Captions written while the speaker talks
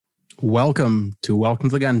Welcome to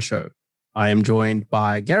the Gun Show. I am joined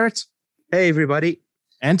by Garrett. Hey, everybody.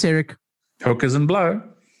 And Tarek. Hookers and blow.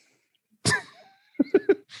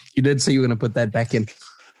 You did say you were going to put that back in.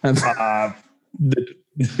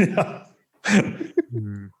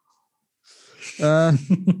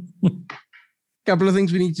 Couple of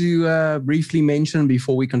things we need to briefly mention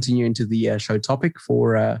before we continue into the show topic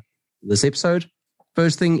for this episode.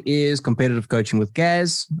 First thing is competitive coaching with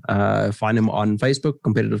Gaz. Find him on Facebook.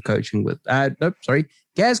 Competitive coaching with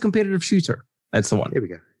Gaz Competitive Shooter. That's the one. There we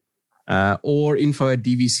go. Or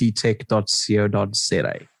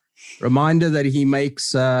info@dvctech.co.za. Reminder that he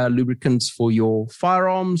makes lubricants for your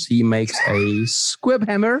firearms. He makes a squib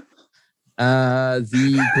hammer,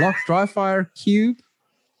 the Glock dry fire cube,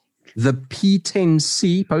 the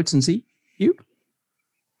P10C potency cube,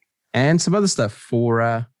 and some other stuff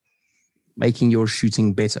for making your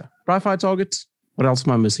shooting better. Dry fire targets. What else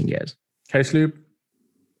am I missing, guys? Case lube,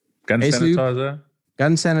 gun sanitizer.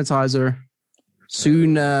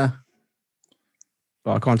 Soon, I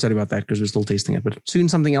can't tell you about that because we're still testing it, but soon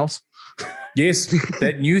something else. Yes,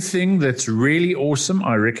 that new thing that's really awesome.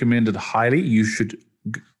 I recommend it highly. You should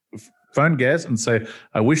phone Gaz and say,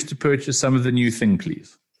 I wish to purchase some of the new thing,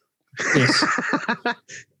 please. Yes.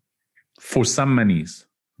 For some monies.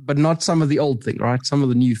 But not some of the old thing, right? Some of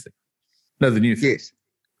the new thing. No, the new thing. Yes.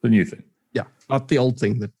 The new thing. Yeah, not the old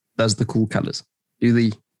thing that does the cool colors. Do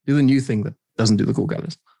the new thing that doesn't do the cool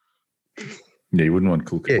colors. Yeah, you wouldn't want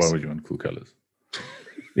cool colors. Yes. Why would you want cool colors?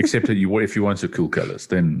 Except that if you want some cool colors,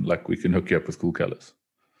 then we can hook you up with cool colors.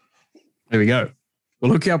 There we go.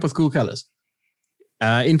 We'll hook you up with cool colors.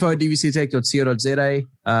 Info@dvctech.co.za.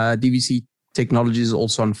 DVC Technologies is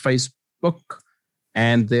also on Facebook,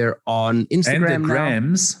 and they're on Instagram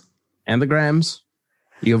and the grams.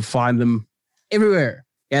 You'll find them everywhere.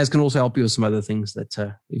 Gaz can also help you with some other things that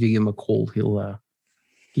if you give him a call,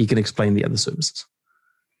 he can explain the other services.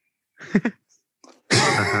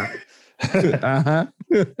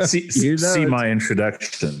 See my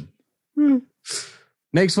introduction.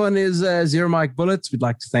 Next one is Zero Mike Bullets. We'd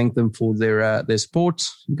like to thank them for their support.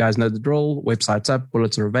 You guys know the drill. Website's up.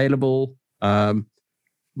 Bullets are available.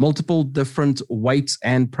 Multiple different weights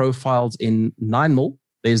and profiles in 9mm.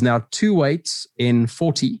 There's now 2 weights in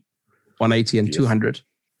 40, 180 and 200.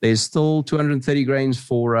 There's still 230 grains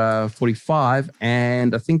for 45.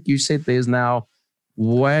 And I think you said there's now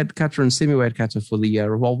wad cutter and semi-wad cutter for the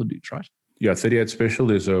revolver dudes, right? Yeah, 38 special.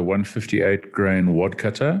 There's a 158 grain wad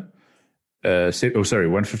cutter.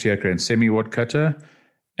 158 grain semi-wad cutter.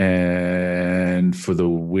 And for the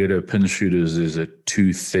weirdo pin shooters, there's a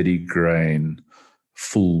 230 grain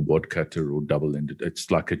full wad cutter or double-ended. It's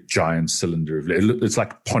like a giant cylinder. It's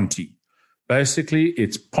like Ponty. Basically,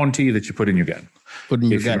 it's Ponty that you put in your gun.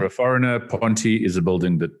 If you're a foreigner, Ponty is a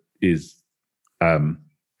building that is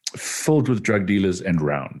filled with drug dealers and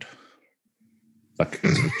round.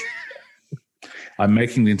 I'm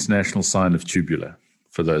making the international sign of tubular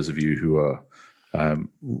for those of you who are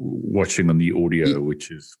watching on the audio,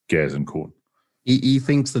 which is Gaz and Corn. He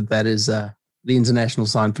thinks that is the international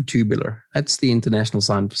sign for tubular. That's the international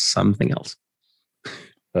sign for something else.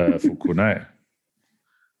 For Cornet.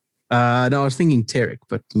 No, I was thinking Tarek,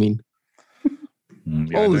 but I mean,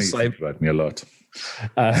 all the same. You think about me a lot.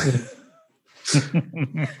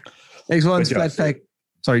 Next one's flat pack.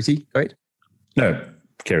 Sorry, T. Go ahead. No,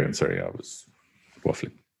 carry on. Sorry, I was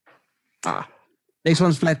waffling. Next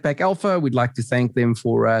one's Flatpack Alpha. We'd like to thank them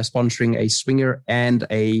for sponsoring a swinger and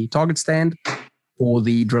a target stand for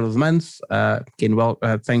the drill of the month. Again,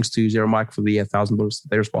 thanks to Zero Mike for the 1,000 bullets that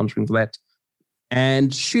they're sponsoring for that.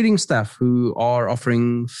 And Shooting Stuff, who are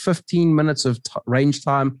offering 15 minutes of range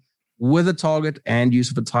time with a target and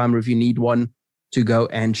use of a timer if you need one to go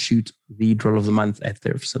and shoot the drill of the month at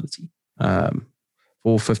their facility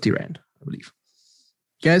for 50 Rand, I believe.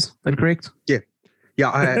 Guys, is that correct? Yeah.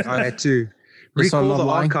 Yeah, I had to recall the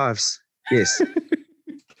archives. Yes.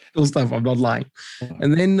 Cool stuff. I'm not lying.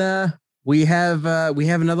 And then we have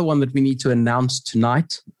another one that we need to announce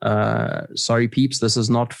tonight. Sorry, peeps, this is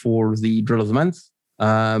not for the drill of the month.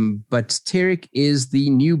 But Tarek is the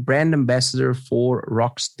new brand ambassador for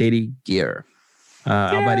Rocksteady Gear.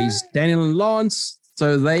 Our buddies Daniel and Lance.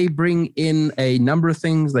 So they bring in a number of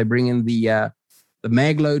things. They bring in the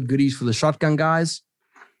magload goodies for the shotgun guys.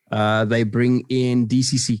 They bring in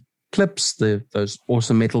DCC clips, those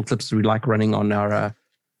awesome metal clips that we like running on our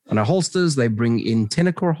holsters. They bring in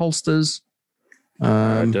Tenacore holsters.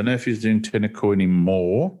 I don't know if he's doing Tenacore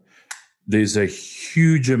anymore. There's a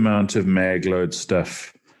huge amount of magload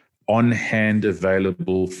stuff on hand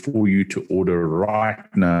available for you to order right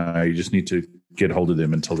now. You just need to get hold of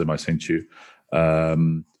them and tell them I sent you.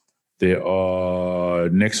 There are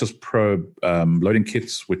Nexus Pro loading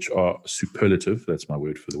kits, which are superlative. That's my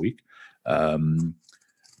word for the week.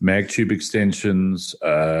 Mag tube extensions.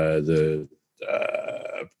 I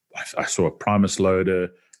saw a Primus loader.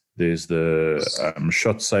 There's the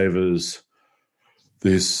shot savers.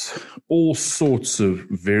 There's all sorts of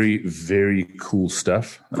very, very cool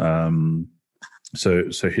stuff.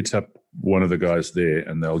 So hit up one of the guys there,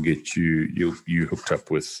 and they'll get you hooked up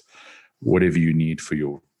with whatever you need for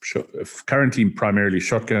your shot. Currently, primarily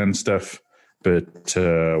shotgun stuff, but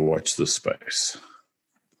watch the space.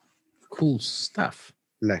 Cool stuff.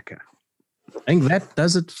 Lekker. I think that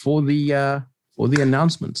does it for the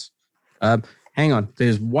announcements. Hang on,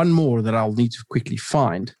 there's one more that I'll need to quickly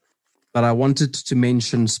find that I wanted to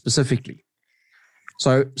mention specifically.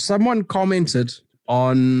 So someone commented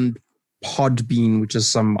on Podbean, which is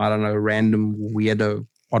some, I don't know, random weirdo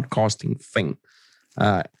podcasting thing.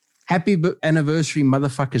 Happy anniversary,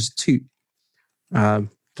 motherfuckers, too. For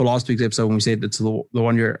last week's episode when we said it's the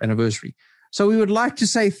 1 year anniversary. So we would like to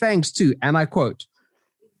say thanks to, and I quote,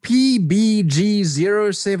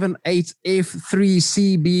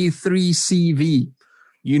 PBG078F3CB3CV.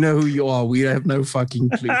 You know who you are. We have no fucking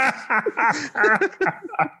clue.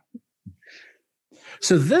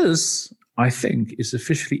 So this, I think, is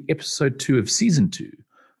officially episode 2 of season 2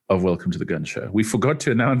 of Welcome to the Gun Show. We forgot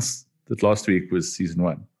to announce that last week was season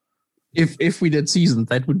 1. If we did season,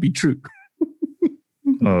 that would be true.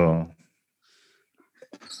 Oh.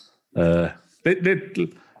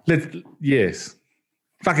 Yes.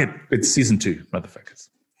 Fuck it. It's season 2, motherfuckers.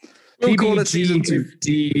 We'll call it season 2.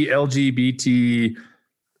 LGBT,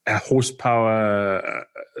 horsepower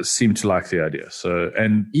seem to like the idea. So,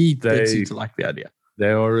 and they seem to like the idea. They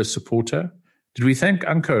are a supporter. Did we thank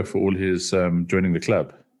Anko for all his joining the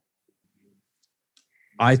club?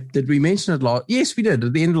 Did we mention it last? Yes, we did.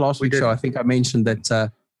 At the end of last week's show, I think I mentioned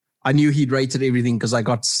that I knew he'd rated everything because I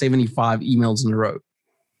got 75 emails in a row.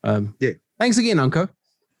 Yeah. Thanks again, Anko,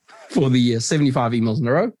 for the 75 emails in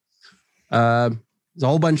a row. There's a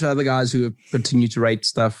whole bunch of other guys who have continued to rate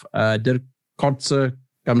stuff. Dirk Kotze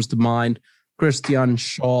comes to mind. Christian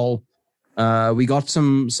Schall. We got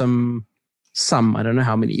some, I don't know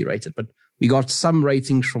how many he rated, but we got some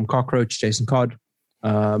ratings from Cockroach, Jason Codd,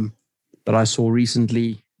 that I saw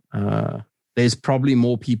recently. There's probably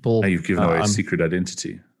more people. Now you've given away a secret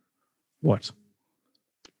identity. What?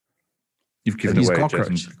 You've given away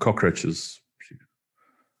cockroaches.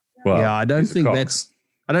 Well, yeah, I don't think that's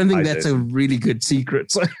a really good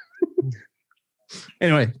secret. So.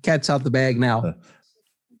 Anyway, cat's out the bag now.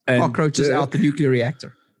 Cockroaches out the nuclear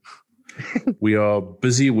reactor. We are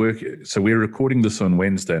busy working. So we're recording this on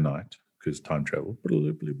Wednesday night because time travel.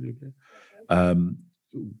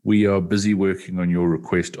 We are busy working on your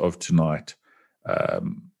request of tonight.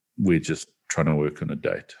 We're just trying to work on a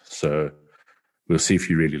date. So we'll see if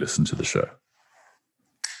you really listen to the show.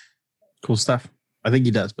 Cool stuff. I think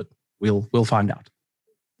he does, but we'll find out.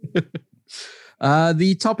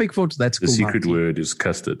 The topic for that's the cool. The secret word is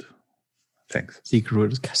custard. Thanks. Secret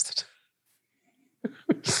word is custard.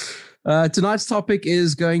 Tonight's topic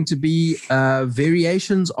is going to be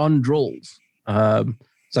variations on drills.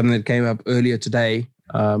 Something that came up earlier today.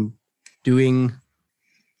 Doing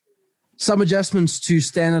some adjustments to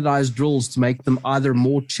standardized drills to make them either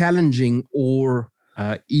more challenging or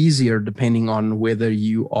easier, depending on whether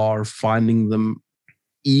you are finding them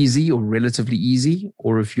easy or relatively easy,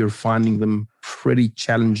 or if you're finding them pretty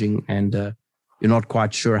challenging and you're not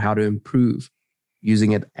quite sure how to improve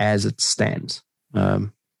using it as it stands.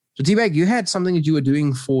 So T-Bag, you had something that you were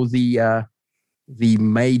doing for the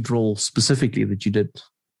May drill specifically that you did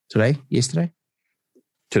yesterday?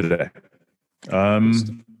 Today.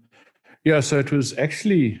 Yeah, so it was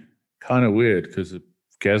actually kind of weird because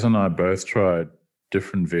Gaz and I both tried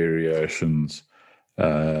different variations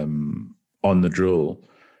on the drill.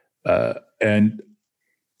 And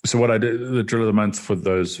so what I did, the drill of the month for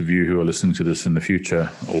those of you who are listening to this in the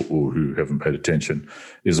future or who haven't paid attention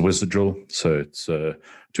is the Wizard drill. So it's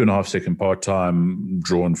 2.5 second part time,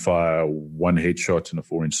 draw and fire, one headshot in a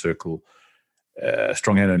 4-inch circle,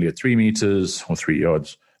 strong hand only at 3 meters or 3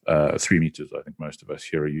 yards. 3 meters, I think most of us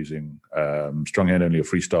here are using. Strong hand only a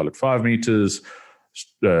freestyle at 5 meters,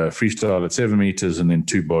 freestyle at 7 meters, and then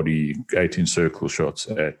 2 body 18 circle shots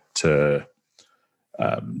at 10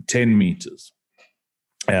 meters.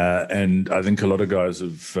 And I think a lot of guys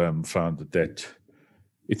have found that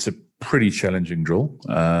it's a pretty challenging drill.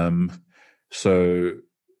 So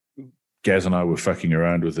Gaz and I were fucking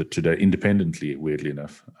around with it today independently, weirdly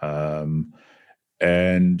enough.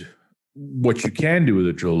 And what you can do with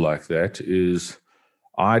a drill like that is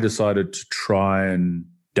I decided to try and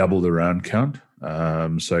double the round count.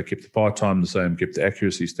 So I kept the part-time the same, kept the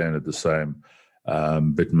accuracy standard the same,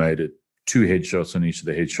 but made it 2 headshots on each of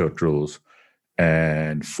the headshot drills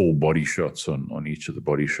and 4 body shots on each of the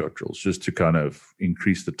body shot drills, just to kind of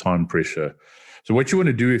increase the time pressure. So what you want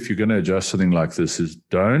to do if you're going to adjust something like this is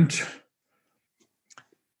don't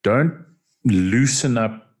loosen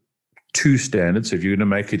up too standard. So if you're going to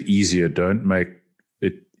make it easier, don't make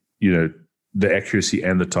it, the accuracy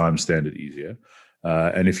and the time standard easier.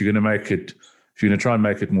 And if you're going to try and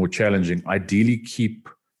make it more challenging, ideally keep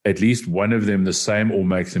at least one of them the same or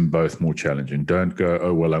make them both more challenging. Don't go,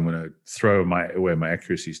 oh, well, I'm going to throw away my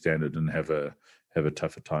accuracy standard and have a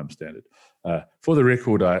tougher time standard. For the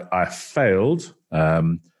record, I failed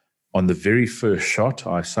on the very first shot.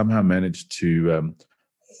 I somehow managed to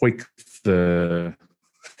hoik the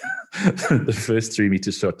first 3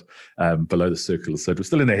 meter shot below the circle. So it was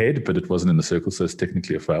still in the head, but it wasn't in the circle, so it's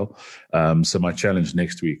technically a fail. So my challenge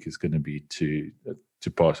next week is going to be to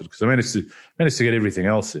pass it, because I managed to get everything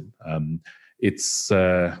else in. It's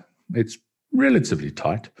relatively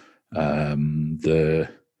tight.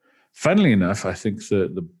 Funnily enough, I think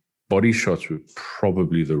the body shots were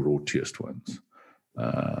probably the rautiest ones,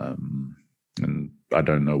 and I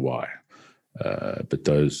don't know why, but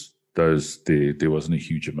there wasn't a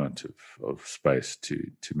huge amount of space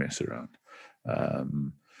to mess around.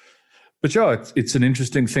 But yeah, it's an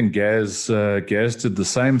interesting thing. Gaz did the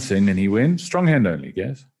same thing, and he went strong hand only.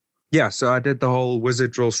 Gaz, yeah. So I did the whole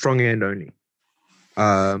wizard drill strong hand only,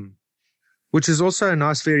 which is also a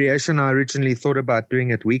nice variation. I originally thought about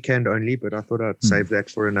doing it weak hand only, but I thought I'd save that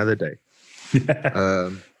for another day.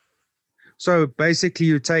 So basically,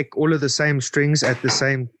 you take all of the same strings at the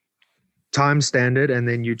same time standard, and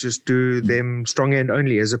then you just do them strong hand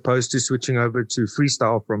only, as opposed to switching over to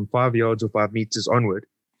freestyle from 5 yards or 5 meters onward.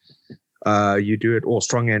 You do it all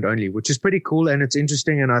strong hand only, which is pretty cool, and it's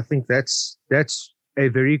interesting. And I think that's a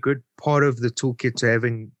very good part of the toolkit to have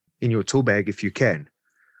in your tool bag, if you can,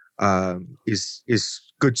 is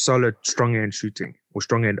good, solid strong hand shooting or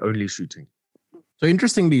strong hand only shooting. So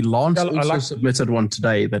interestingly, Lance also submitted one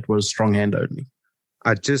today that was strong hand only.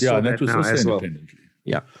 I just saw that was now also as well. independently.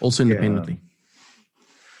 Yeah, also independently.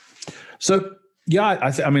 Yeah. So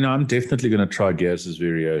yeah, I'm definitely going to try Gaz's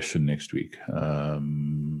variation next week.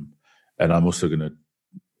 And I'm also going to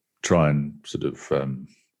try and sort of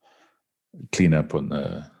clean up on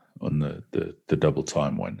the double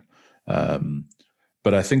time one.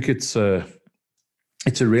 But I think it's a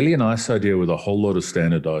really nice idea with a whole lot of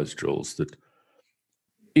standardized drills that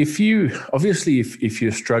if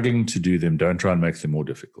you're struggling to do them, don't try and make them more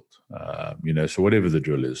difficult. So whatever the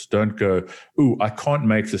drill is, don't go, ooh, I can't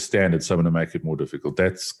make the standard, so I'm going to make it more difficult.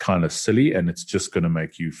 That's kind of silly, and it's just going to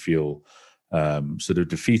make you feel sort of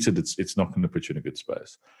defeated. It's not going to put you in a good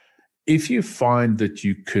space. If you find that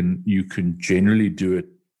you can generally do it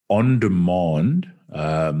on demand,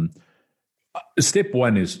 step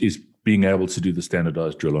one is being able to do the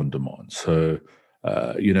standardized drill on demand. So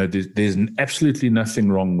there's absolutely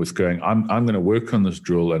nothing wrong with going, I'm going to work on this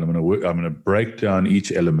drill, and I'm going to break down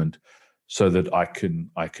each element so that I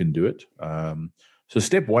can do it. So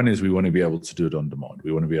step one is we want to be able to do it on demand.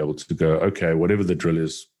 We want to be able to go, okay, whatever the drill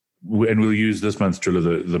is, and we'll use this month's drill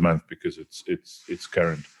of the month because it's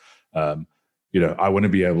current. I want to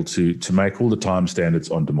be able to make all the time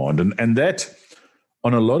standards on demand, and that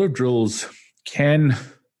on a lot of drills can,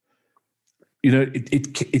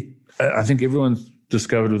 I think everyone's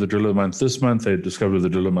discovered with the drill of the month this month. They discovered with the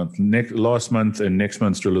drill of the month last month, and next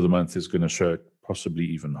month's drill of the month is going to show it possibly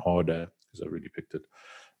even harder because I really picked it.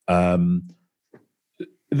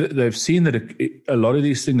 They've seen that a lot of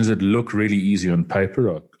these things that look really easy on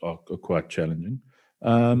paper are quite challenging,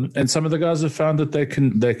 and some of the guys have found that they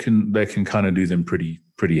can kind of do them pretty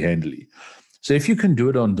handily. So if you can do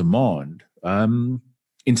it on demand,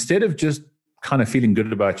 instead of just kind of feeling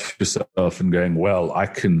good about yourself and going, well, I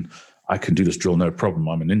can do this drill, no problem,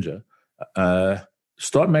 I'm a ninja.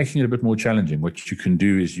 Start making it a bit more challenging. What you can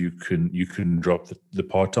do is you can drop the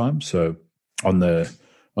part time. So on the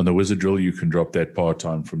wizard drill, you can drop that part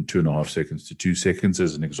time from 2.5 seconds to 2 seconds,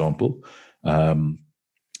 as an example.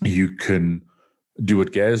 You can do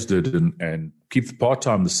what Gaz did and keep the part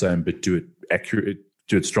time the same, but do it accurate,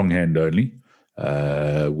 do it strong hand only,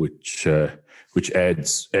 which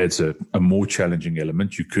adds a more challenging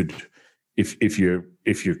element. You could, if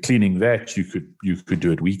you're cleaning that, you could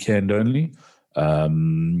do it weak hand only.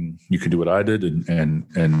 You could do what I did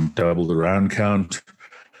and double the round count.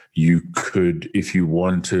 You could, if you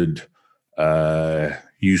wanted,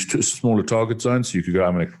 use smaller target zones. So you could go,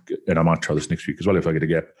 and I might try this next week as well if I get a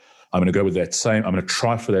gap. I'm going to go with that same, I'm going to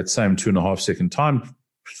try for that same 2.5 second time,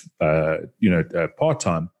 part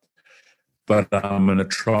time. but I'm going to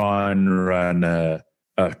try and run a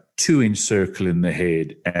 2-inch circle in the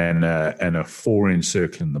head and a 4-inch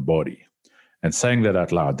circle in the body. And saying that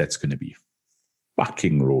out loud, that's going to be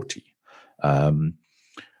fucking rorty.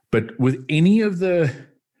 But with any of the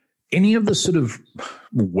sort of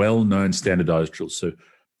well-known standardized drills, so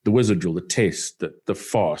the wizard drill, the test, the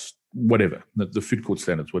fast, whatever, the food court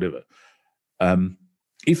standards, whatever.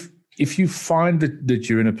 If you find that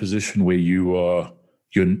you're in a position where you're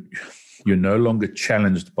no longer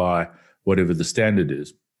challenged by whatever the standard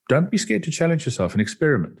is, don't be scared to challenge yourself and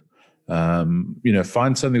experiment.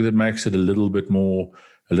 Find something that makes it a little bit more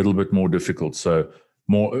difficult. So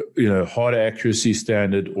more, harder accuracy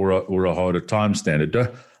standard or a harder time standard.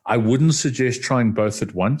 I wouldn't suggest trying both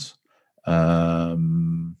at once,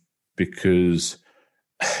 because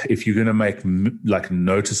if you're going to make like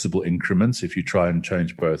noticeable increments, if you try and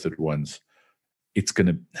change both at once, it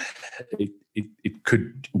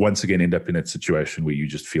could once again end up in that situation where you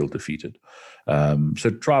just feel defeated. So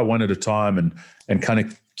try one at a time and kind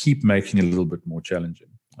of keep making it a little bit more challenging.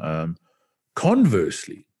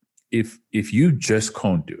 Conversely, if you just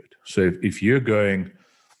can't do it, so if you're going,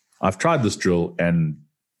 I've tried this drill and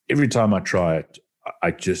every time I try it,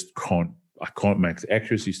 I just can't. I can't make the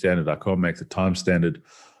accuracy standard. I can't make the time standard.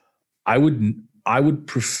 I would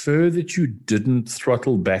prefer that you didn't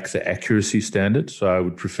throttle back the accuracy standard. So I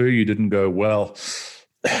would prefer you didn't go, well,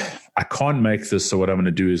 I can't make this. So what I'm going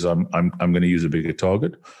to do is I'm going to use a bigger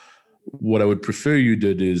target. What I would prefer you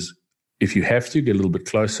did is, if you have to, get a little bit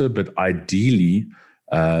closer, but ideally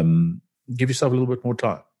give yourself a little bit more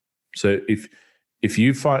time. So if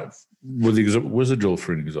you find, with the wizard drill,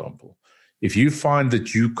 for an example, if you find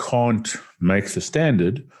that you can't make the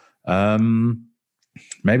standard,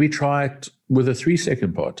 maybe try it with a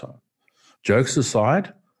 3-second part time. Jokes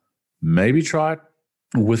aside, maybe try it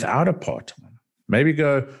without a part time. Maybe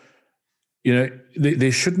go,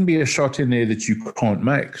 there shouldn't be a shot in there that you can't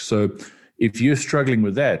make. So if you're struggling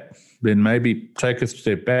with that, then maybe take a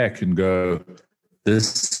step back and go,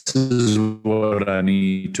 this is what I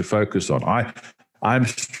need to focus on. I'm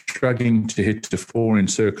struggling to hit the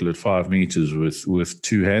 4-inch circle at 5 meters with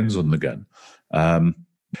 2 hands on the gun,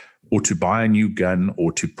 or to buy a new gun,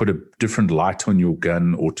 or to put a different light on your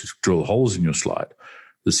gun, or to drill holes in your slide.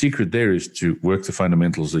 The secret there is to work the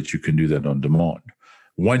fundamentals that you can do that on demand.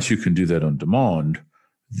 Once you can do that on demand,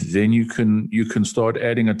 then you can start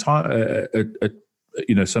adding a time,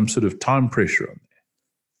 some sort of time pressure on there.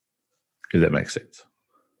 If that makes sense.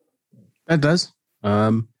 That does.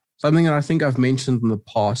 Something that I think I've mentioned in the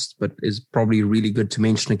past, but is probably really good to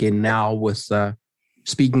mention again now, with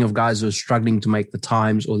speaking of guys who are struggling to make the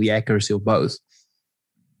times or the accuracy of both.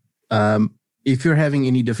 If you're having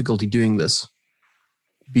any difficulty doing this,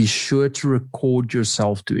 be sure to record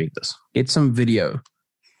yourself doing this. Get some video.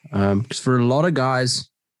 Because for a lot of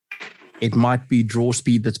guys, it might be draw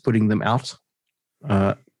speed that's putting them out.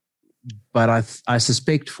 But I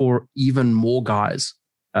suspect for even more guys,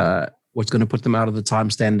 what's going to put them out of the time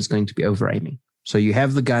standard is going to be over aiming. So you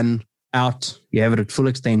have the gun out, you have it at full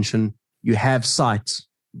extension, you have sight,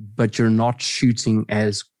 but you're not shooting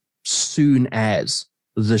as soon as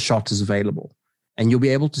the shot is available. And you'll be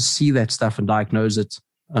able to see that stuff and diagnose it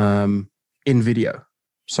in video.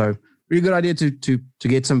 So really good idea to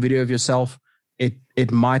get some video of yourself.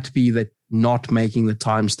 It might be that not making the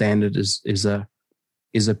time standard is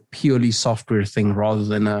a purely software thing rather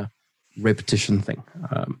than a repetition thing.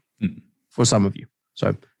 For some of you.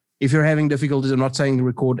 So if you're having difficulties, I'm not saying to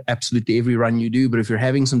record absolutely every run you do, but if you're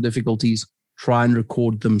having some difficulties, try and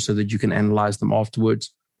record them so that you can analyze them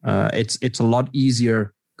afterwards. It's a lot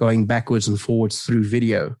easier going backwards and forwards through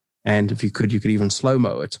video. And if you could even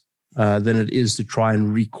slow-mo it, than it is to try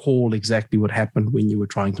and recall exactly what happened when you were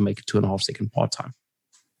trying to make a 2.5-second part time.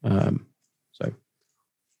 So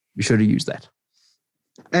be sure to use that.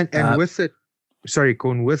 And with it, sorry,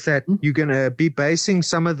 Corn, with that, you're going to be basing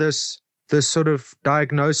some of this sort of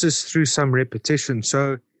diagnosis through some repetition.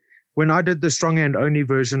 So when I did the strong hand only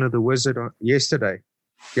version of the wizard yesterday,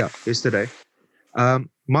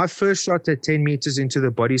 my first shot at 10 meters into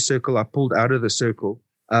the body circle, I pulled out of the circle.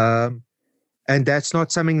 And that's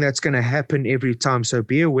not something that's going to happen every time. So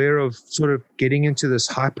be aware of sort of getting into this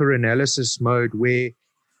hyper analysis mode where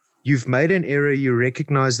you've made an error, you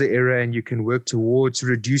recognize the error, and you can work towards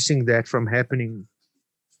reducing that from happening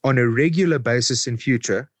on a regular basis in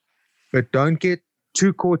future. But don't get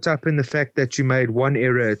too caught up in the fact that you made one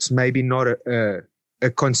error. It's maybe not a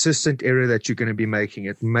consistent error that you're going to be making.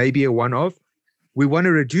 It may be a one-off. We want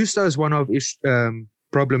to reduce those one-off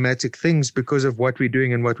problematic things because of what we're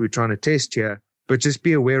doing and what we're trying to test here. But just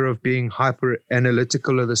be aware of being hyper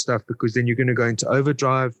analytical of the stuff, because then you're going to go into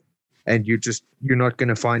overdrive and you're not going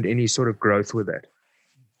to find any sort of growth with that.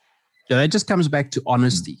 Yeah, that just comes back to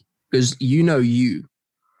honesty, because you.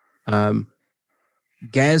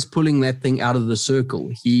 Gaz pulling that thing out of the circle,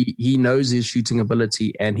 he knows his shooting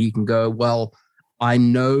ability, and he can go, well, I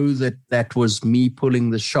know that was me pulling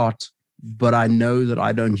the shot, but I know that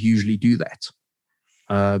I don't usually do that.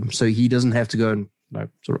 So he doesn't have to go and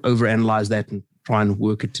sort of overanalyze that and try and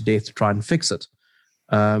work it to death to try and fix it.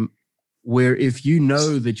 Where if you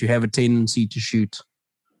know that you have a tendency to shoot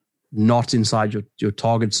not inside your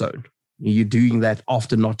target zone, you're doing that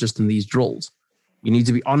often, not just in these drills. You need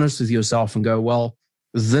to be honest with yourself and go, well,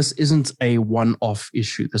 this isn't a one-off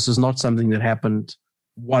issue. This is not something that happened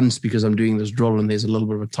once because I'm doing this drill and there's a little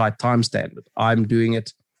bit of a tight time standard. I'm doing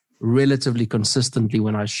it relatively consistently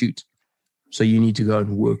when I shoot. So you need to go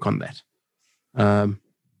and work on that.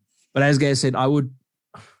 But as Gaz said, I would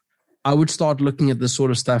start looking at this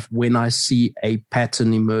sort of stuff when I see a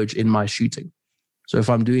pattern emerge in my shooting. So if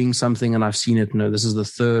I'm doing something and I've seen it, this is the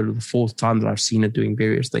third or the fourth time that I've seen it doing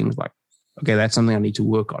various things, like, okay, that's something I need to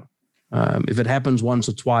work on. If it happens once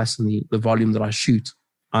or twice in the volume that I shoot,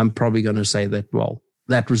 I'm probably going to say that, well,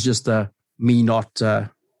 that was just me not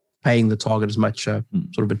paying the target as much sort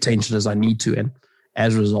of attention as I need to. And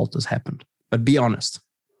as a result, has happened. But be honest.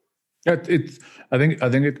 I think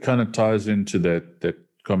it kind of ties into that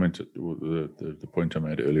comment, the point I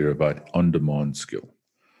made earlier about on-demand skill.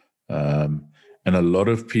 And a lot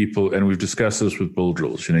of people, and we've discussed this with bull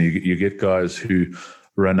drills, you get guys who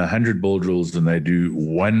run 100 bull drills and they do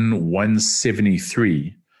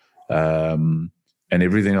 173 and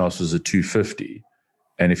everything else is a 250.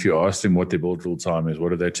 And if you ask them what their bull drill time is, what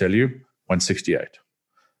do they tell you? 168.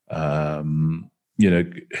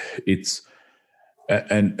 It's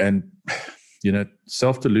and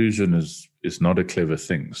self-delusion is not a clever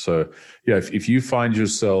thing. So if you find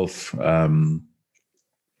yourself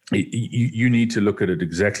you need to look at it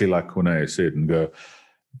exactly like Corné said and go,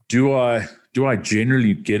 do I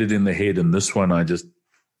generally get it in the head, and this one I just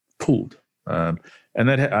pulled? And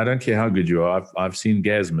that, I don't care how good you are. I've seen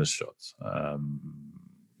Gaz miss shots.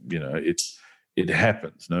 It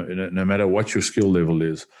happens. No matter what your skill level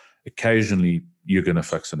is, occasionally you're going to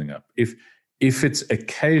fuck something up. If it's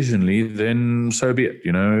occasionally, then so be it.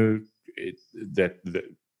 That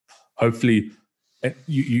hopefully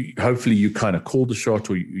you kind of called the shot,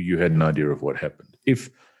 or you had an idea of what happened. If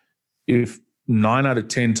 9 out of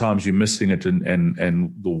 10 times you're missing it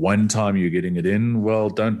and the one time you're getting it in, well,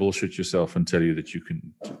 don't bullshit yourself and tell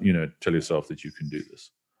yourself that you can do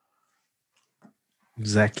this.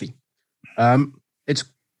 Exactly. Let's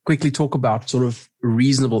quickly talk about sort of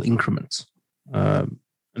reasonable increments. And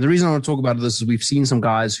the reason I want to talk about this is we've seen some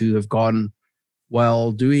guys who have gone,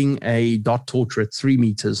 well, doing a dot torture at 3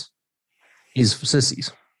 meters is for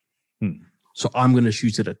sissies. So I'm going to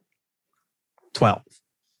shoot it at 12.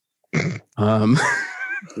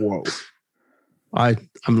 Whoa. I'm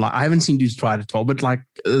like, I haven't seen dudes try it at all, but like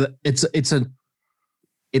it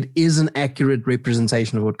is an accurate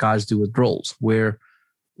representation of what guys do with drills, where,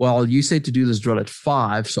 well, you said to do this drill at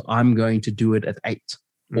 5, so I'm going to do it at 8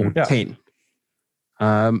 or 10.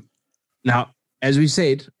 Now, as we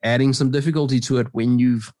said, adding some difficulty to it when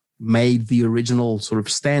you've made the original sort of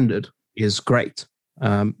standard is great.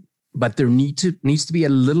 But there needs to be a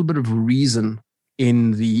little bit of reason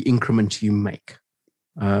in the increment you make.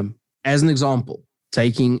 As an example,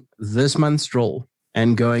 taking this month's drill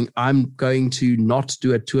and going, I'm going to not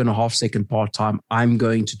do a 2.5 second part time. I'm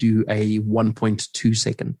going to do a 1.2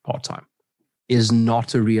 second part time is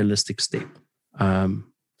not a realistic step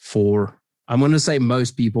for, I'm going to say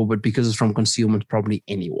most people, but because it's from concealment, probably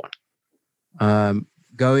anyone.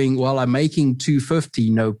 Going, well, I'm making 250,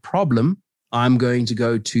 no problem. I'm going to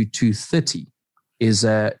go to 230 is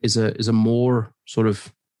a more sort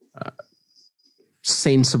of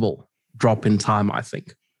sensible drop in time, I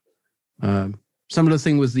think. Similar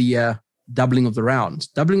thing with the doubling of the rounds.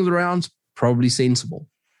 Doubling of the rounds, probably sensible.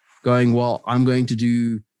 Going, well, I'm going to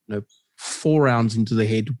do 4 rounds into the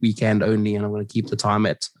head weekend only, and I'm going to keep the time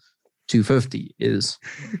at 250 is,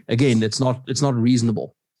 again, it's not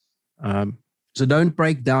reasonable. So don't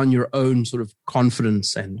break down your own sort of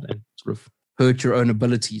confidence and sort of hurt your own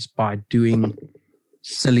abilities by doing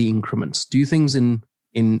silly increments. Do things in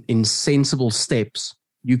sensible steps.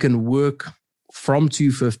 You can work from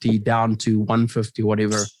 250 down to 150 or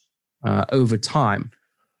whatever over time,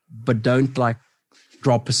 but don't like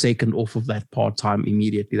drop a second off of that part time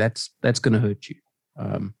immediately. That's going to hurt you.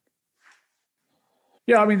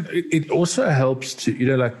 Yeah, I mean, it also helps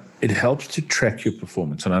to, it helps to track your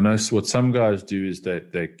performance. And I know what some guys do is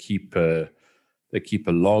that they keep a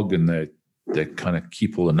log, and they kind of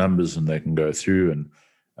keep all the numbers, and they can go through. And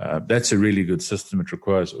That's a really good system. It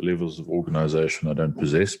requires levels of organization I don't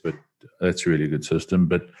possess, but that's a really good system.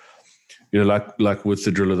 But like with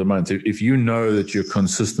the drill of the month, if you know that you're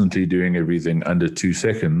consistently doing everything under 2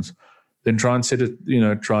 seconds, then try and set it.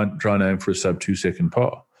 Try and aim for a sub 2 second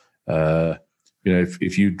par.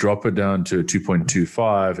 If you drop it down to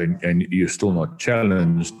 2.25 and you're still not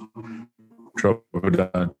challenged, drop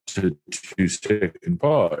it down to 2 second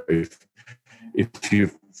par. If you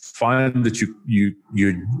find that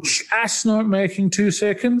you're just not making 2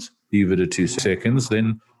 seconds, leave it at 2 seconds.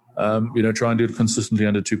 Then try and do it consistently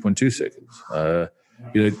under 2.2 seconds.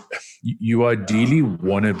 You ideally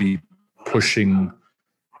want to be pushing.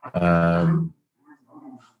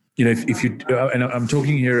 If you and I'm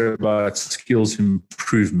talking here about skills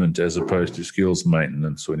improvement as opposed to skills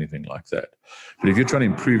maintenance or anything like that. But if you're trying to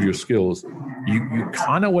improve your skills, you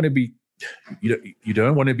kind of want to be. You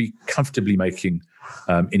don't want to be comfortably making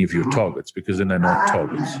any of your targets, because then they're not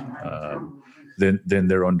targets. Then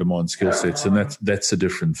they're on-demand skill sets, and that's a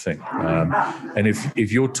different thing. And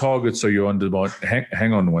if your targets are your on-demand,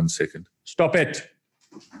 hang on 1 second, stop it.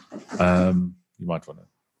 You might want to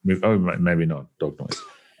move. Oh, maybe not. Dog noise.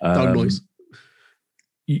 Dog noise.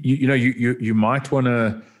 You might want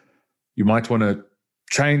to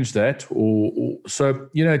change that, or so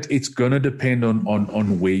it's going to depend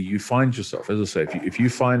on where you find yourself. As I say, if you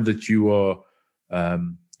find that you are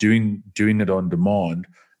doing it on demand,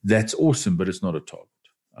 that's awesome, but it's not a target.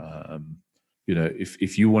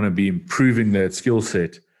 If you want to be improving that skill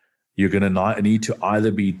set, you're going to need to either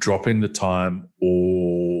be dropping the time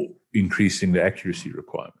or increasing the accuracy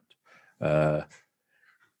requirement.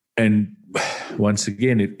 And once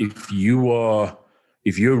again, if you're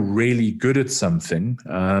really good at something,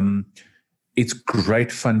 it's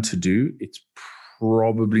great fun to do. It's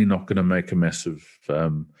probably not going to make a massive.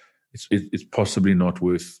 It's possibly not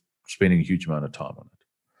worth spending a huge amount of time on it.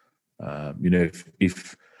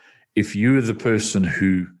 If you're the person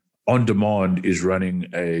who on demand is running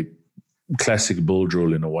a classic bull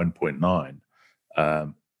drill in a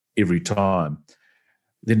 1.9 every time,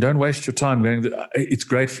 then don't waste your time going. It's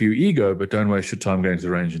great for your ego, but don't waste your time going to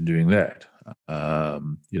the range and doing that.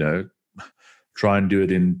 Try and do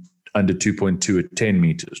it in under 2.2 at 10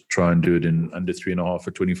 meters. Try and do it in under 3.5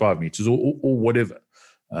 at 25 meters, or whatever.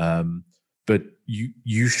 But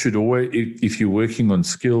you should always, if you're working on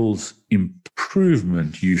skills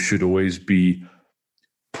improvement, you should always be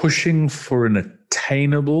pushing for an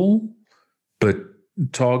attainable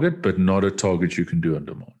target, but not a target you can do on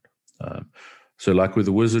demand. So like with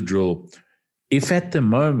the wizard drill, if at the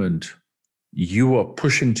moment you are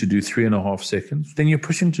pushing to do 3.5 seconds, then you're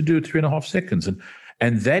pushing to do it 3.5 seconds.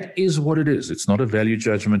 And that is what it is. It's not a value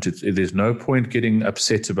judgment. There's no point getting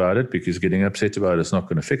upset about it, because getting upset about it is not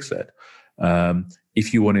going to fix that.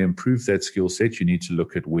 If you want to improve that skill set, you need to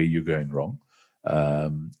look at where you're going wrong,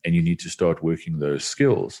 and you need to start working those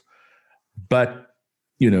skills. But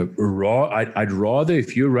I'd rather,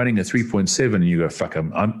 if you're running a 3.7 and you go, fuck,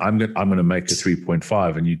 I'm going to make a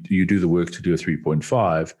 3.5, and you do the work to do a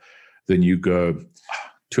 3.5, then you go,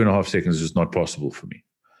 2.5 seconds is not possible for me.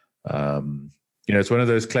 It's one of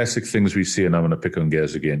those classic things we see, and I'm going to pick on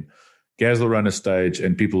Gaz again. Gaz will run a stage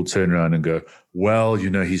and people turn around and go, well,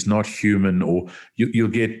 he's not human, or you'll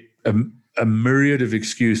get a myriad of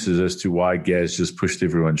excuses as to why Gaz just pushed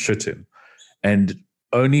everyone shit in. And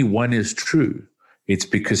only one is true. It's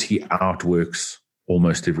because he outworks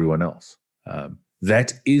almost everyone else.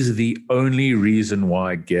 That is the only reason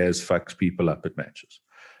why Gaz fucks people up at matches.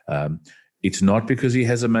 It's not because he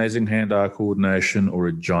has amazing hand-eye coordination or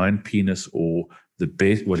a giant penis or the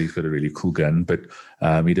best. Well, he's got a really cool gun, but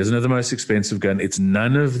he doesn't have the most expensive gun. It's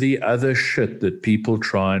none of the other shit that people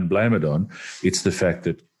try and blame it on. It's the fact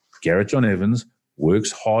that Garrett John Evans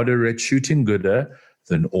works harder at shooting gooder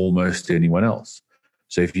than almost anyone else.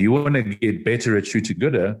 So if you want to get better at shooting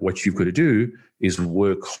gooder, what you've got to do is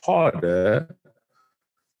work harder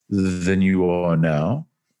than you are now.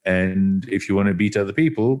 And if you want to beat other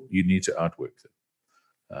people, you need to outwork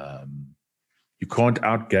them. You can't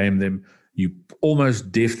outgame them. You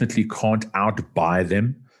almost definitely can't outbuy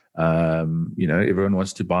them. Everyone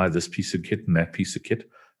wants to buy this piece of kit and that piece of kit.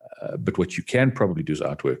 But what you can probably do is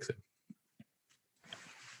outwork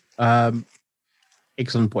them.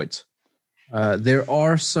 Excellent points. There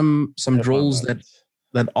are some drills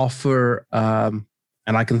that offer, and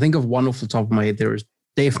I can think of one off the top of my head. There is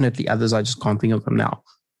definitely others. I just can't think of them now.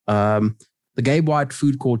 The Gabe White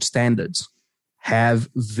Food Court standards have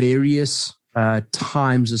various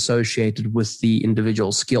times associated with the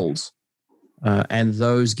individual skills, and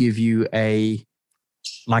those give you a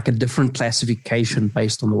different classification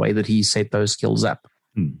based on the way that he set those skills up.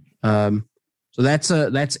 So that's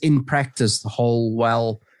in practice the whole,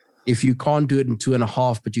 well, if you can't do it in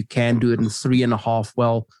 2.5, but you can do it in 3.5,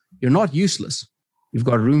 well, you're not useless. You've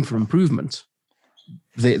got room for improvement.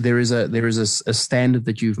 There is a standard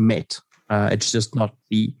that you've met. It's just not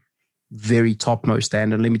the very topmost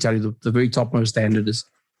standard. Let me tell you, the very topmost standard is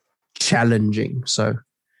challenging. So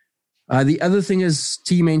the other thing is,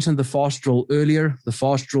 T mentioned the fast draw earlier. The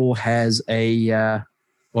fast draw has at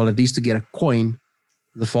least to get a coin,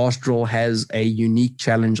 the fast draw has a unique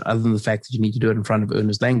challenge other than the fact that you need to do it in front of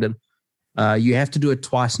Ernest Langdon. You have to do it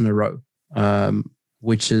twice in a row,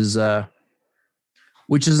 which is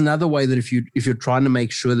another way that if you're trying to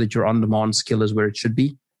make sure that your on-demand skill is where it should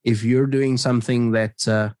be, if you're doing something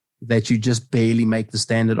that you just barely make the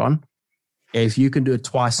standard on, if you can do it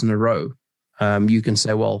twice in a row, you can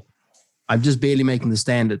say, well, I'm just barely making the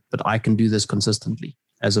standard, but I can do this consistently,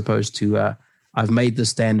 as opposed to I've made the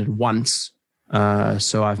standard once,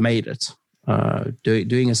 so I've made it.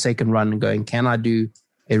 Doing a second run and going, can I do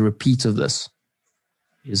a repeat of this?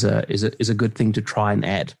 Is a good thing to try and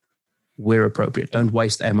add where appropriate. Don't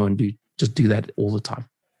waste ammo and just do that all the time.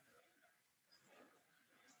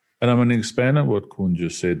 And I'm going to expand on what Koen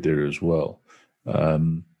just said there as well.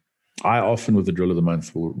 I often, with the drill of the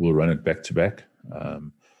month, will run it back to back.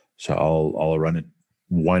 So I'll run it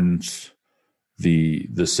once, the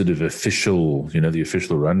sort of official, the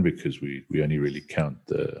official run, because we only really count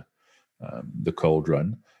the cold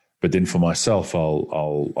run. But then for myself,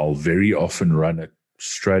 I'll very often run it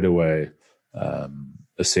straight away a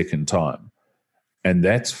second time, and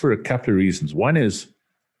that's for a couple of reasons. One is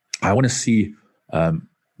I want to see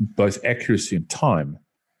both accuracy and time.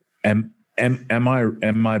 Am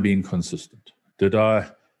I being consistent? Did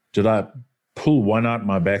I pull one out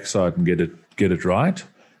my backside and get it right?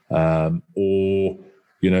 Or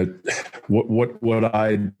what I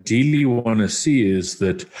ideally want to see is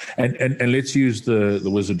that, and let's use the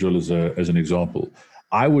wizard drill as an example.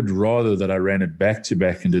 I would rather that I ran it back to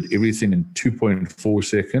back and did everything in 2.4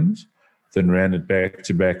 seconds than ran it back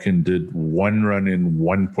to back and did one run in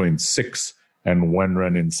 1.6 and one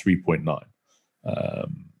run in 3.9.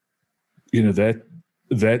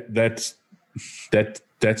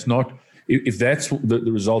 That's not, if that's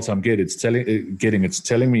the results I'm getting, it's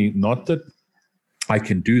telling me not that I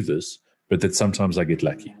can do this, but that sometimes I get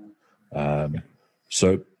lucky.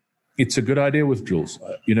 So it's a good idea with drills.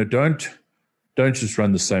 Don't just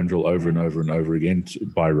run the same drill over and over and over again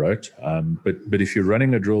by rote. But if you're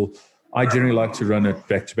running a drill, I generally like to run it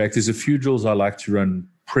back to back. There's a few drills I like to run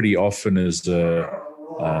pretty often as a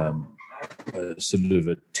sort of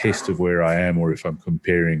a test of where I am, or if I'm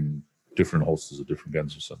comparing different holsters or different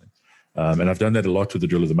guns or something. And I've done that a lot with the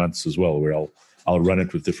drill of the months as well, where I'll run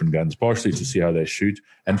it with different guns, partially to see how they shoot,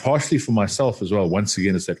 and partially for myself as well. Once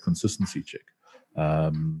again, it's that consistency check.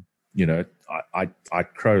 I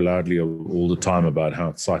crow loudly all the time about how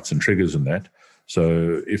it sights and triggers and that.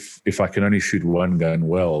 So if I can only shoot one gun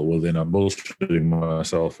well, then I'm bullshitting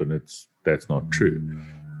myself, and that's not true.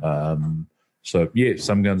 So yeah,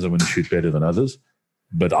 some guns I'm going to shoot better than others,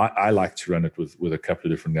 but I like to run it with a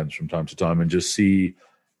couple of different guns from time to time and just see,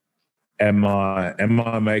 am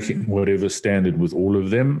I making whatever standard with all of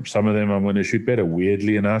them? Some of them I'm going to shoot better.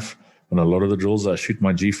 Weirdly enough, on a lot of the drills, I shoot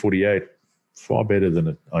my G48 far better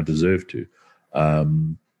than I deserve to.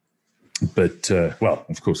 But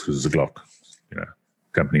of course, because it's a Glock,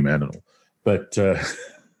 company man and all. But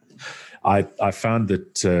I found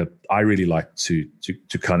that I really like to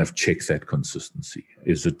kind of check that consistency.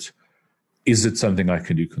 Is it something I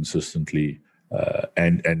can do consistently?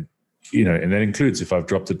 And that includes if I've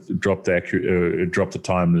dropped the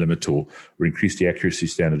time limit or increased the accuracy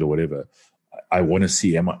standard or whatever. I want to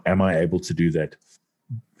see, am I able to do that?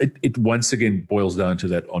 It once again boils down to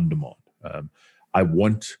that on demand. I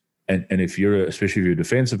want, and especially if you're a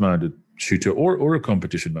defensive-minded shooter or a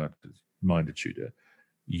competition-minded shooter,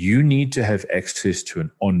 you need to have access to an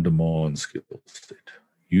on-demand skill set.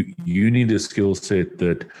 You need a skill set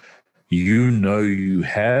that you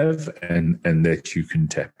have and that you can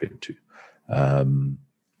tap into.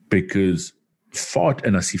 Because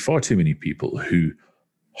I see far too many people who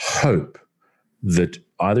hope that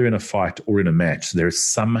either in a fight or in a match, they're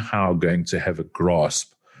somehow going to have a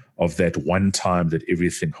grasp of that one time that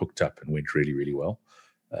everything hooked up and went really, really well.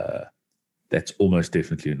 That's almost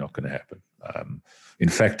definitely not going to happen. In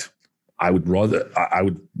fact, I would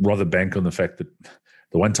rather bank on the fact that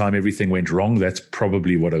the one time everything went wrong, that's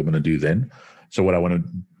probably what I'm going to do then. So what I want to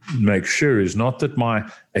make sure is not that my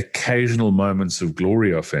occasional moments of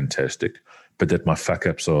glory are fantastic, but that my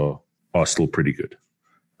fuck-ups are still pretty good,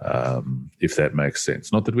 if that makes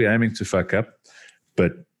sense. Not that we're aiming to fuck up,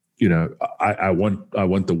 but I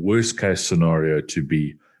want the worst case scenario to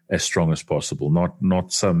be as strong as possible,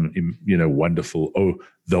 not some wonderful,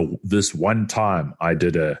 this one time I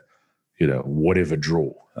did a whatever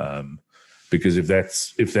draw, because if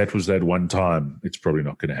that was that one time, it's probably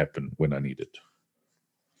not going to happen when I need it.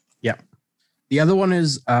 Yeah. The other one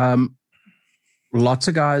is lots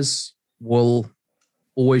of guys will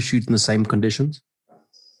always shoot in the same conditions,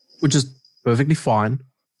 which is perfectly fine.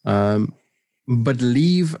 But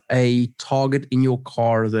leave a target in your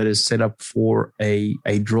car that is set up for a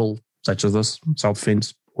drill, such as this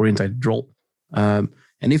self-defense orientated drill. And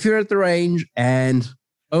if you're at the range and,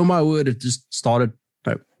 oh my word, it just started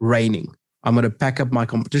raining, I'm going to pack up my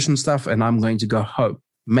competition stuff and I'm going to go home.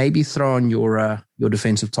 Maybe throw on your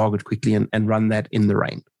defensive target quickly and run that in the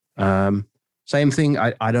rain. Same thing.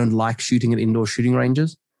 I don't like shooting at indoor shooting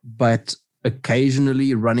ranges, but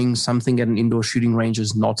occasionally running something at an indoor shooting range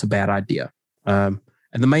is not a bad idea. And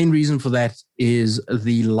the main reason for that is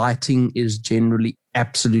the lighting is generally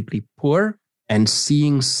absolutely poor, and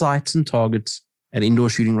seeing sights and targets at indoor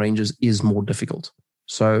shooting ranges is more difficult.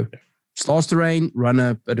 So starts to rain, run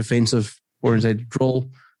a defensive oriented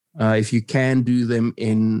drill. If you can do them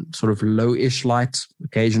in sort of low-ish light,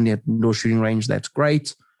 occasionally at indoor shooting range, that's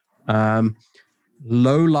great.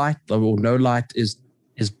 Low light or no light is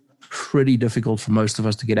pretty difficult for most of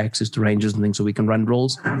us to get access to ranges and things so we can run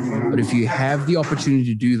drills. But if you have the opportunity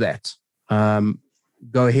to do that,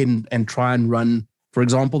 go ahead and try and run, for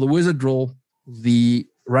example, the Wizard drill, the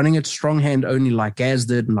running it strong hand only like Gaz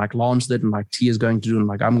did and like Lance did and like T is going to do and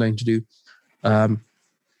like I'm going to do,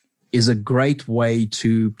 is a great way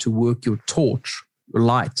to work your torch, your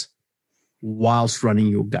light, whilst running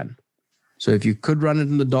your gun. So if you could run it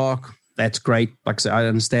in the dark, that's great. Like I said, I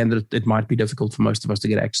understand that it might be difficult for most of us to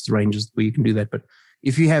get access to ranges where you can do that. But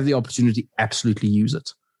if you have the opportunity, absolutely use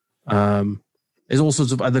it. There's all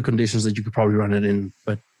sorts of other conditions that you could probably run it in,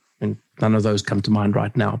 but none of those come to mind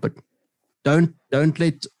right now. But don't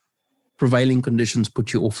let prevailing conditions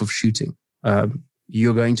put you off of shooting.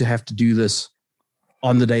 You're going to have to do this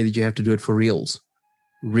on the day that you have to do it for reals,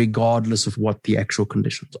 regardless of what the actual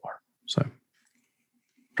conditions are. So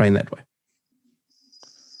train that way.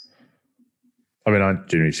 I mean, I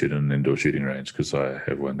generally shoot in an indoor shooting range because I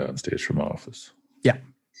have one downstairs from my office. Yeah.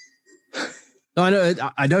 No, I know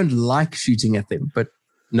I don't like shooting at them, but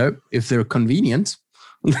no, if they're convenient.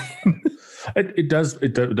 It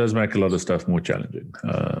does make a lot of stuff more challenging.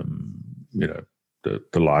 The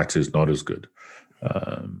light is not as good.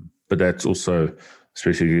 But that's also,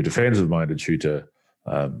 especially if you're a defensive-minded shooter,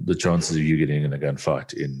 the chances of you getting in a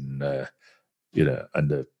gunfight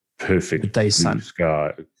under perfect day sun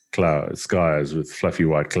skies with fluffy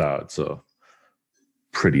white clouds are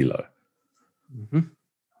pretty low. Mm-hmm.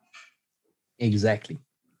 Exactly.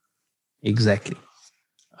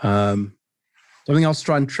 Something else to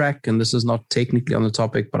try and track, and this is not technically on the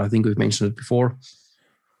topic, but I think we've mentioned it before,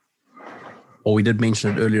 or we did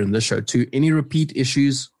mention it earlier in this show too. Any repeat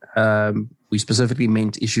issues, we specifically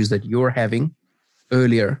meant issues that you're having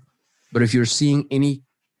earlier, but if you're seeing any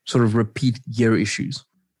sort of repeat gear issues,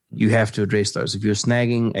 you have to address those. If you're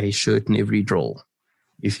snagging a shirt in every draw,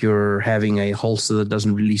 if you're having a holster that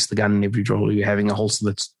doesn't release the gun in every draw, or you're having a holster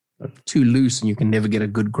that's too loose and you can never get a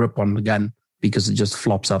good grip on the gun because it just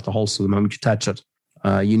flops out the holster the moment you touch it,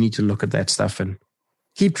 you need to look at that stuff and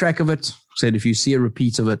keep track of it. Said if you see a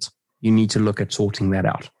repeat of it, you need to look at sorting that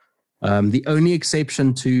out. The only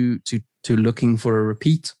exception to looking for a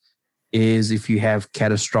repeat is if you have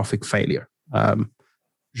catastrophic failure.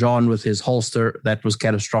 Jean with his holster, that was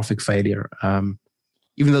catastrophic failure.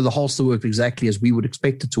 Even though the holster worked exactly as we would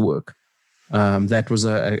expect it to work, that was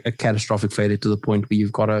a catastrophic failure to the point where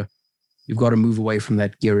you've got to move away from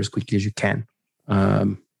that gear as quickly as you can.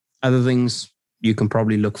 Other things you can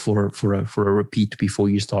probably look for a repeat before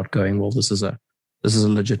you start going, well, this is a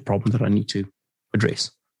legit problem that I need to address.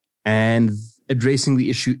 And addressing the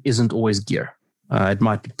issue isn't always gear. It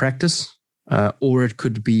might be practice, or it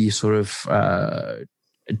could be sort of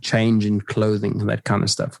a change in clothing and that kind of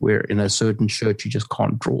stuff, where in a certain shirt you just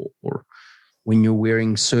can't draw, or when you're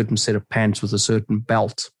wearing certain set of pants with a certain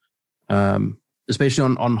belt,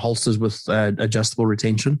 especially on holsters with adjustable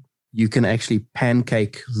retention, you can actually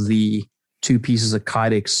pancake the two pieces of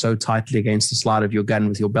Kydex so tightly against the slide of your gun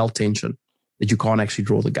with your belt tension that you can't actually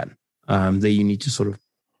draw the gun. There you need to sort of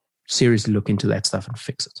seriously look into that stuff and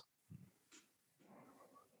fix it.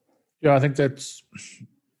 Yeah, I think that's,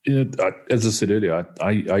 as I said earlier,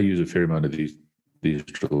 I use a fair amount of these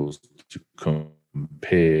drills to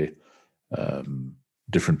compare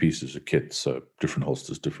different pieces of kit, so different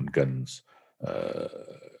holsters, different guns.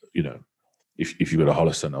 if you've got a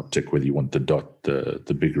Holliston optic, whether you want the dot,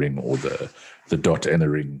 the big ring, or the dot and the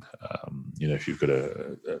ring, if you've got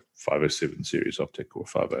a 507 series optic or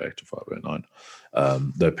 508 or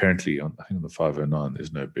 509, though apparently I think on the 509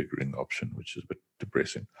 there's no big ring option, which is a bit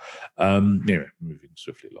depressing. Anyway, moving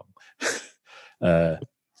swiftly along.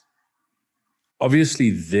 Obviously,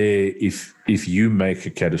 if you make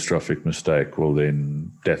a catastrophic mistake, well,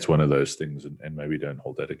 then that's one of those things, and maybe don't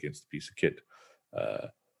hold that against a piece of kit.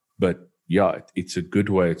 But yeah, it's a good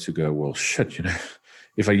way to go, well, shit,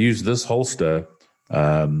 if I use this holster,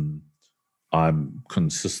 I'm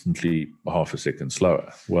consistently half a second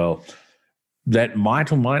slower. Well, that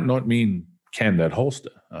might or might not mean can that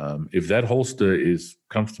holster. If that holster is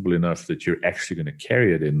comfortable enough that you're actually going to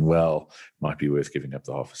carry it in, well, it might be worth giving up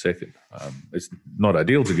the half a second. It's not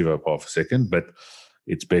ideal to give up half a second, but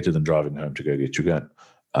it's better than driving home to go get your gun.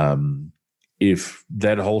 If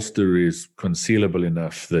that holster is concealable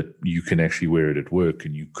enough that you can actually wear it at work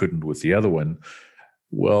and you couldn't with the other one,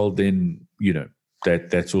 well, then,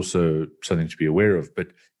 that's also something to be aware of. But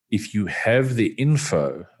if you have the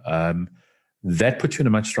info, that puts you in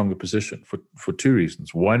a much stronger position for two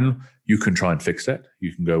reasons. One, you can try and fix that.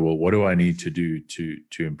 You can go, well, what do I need to do to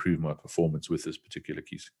improve my performance with this particular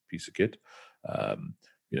piece of kit?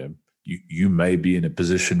 You may be in a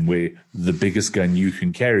position where the biggest gun you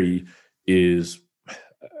can carry is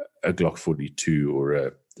a Glock 42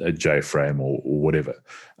 or a J-frame or whatever.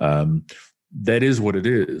 That is what it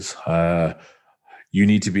is. You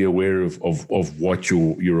need to be aware of what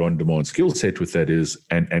your on-demand skill set with that is,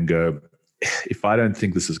 and go, if I don't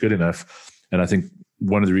think this is good enough, and I think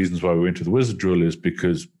one of the reasons why we went to the Wizard drill is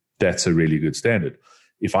because that's a really good standard.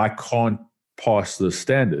 If I can't pass the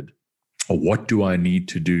standard, what do I need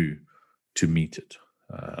to do to meet it?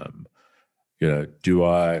 Do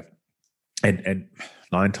I... And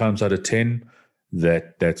 9 times out of 10,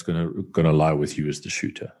 that's gonna lie with you as the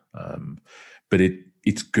shooter. But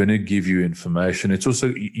it's gonna give you information. It's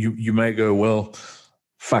also you may go, well,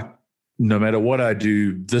 fuck, no matter what I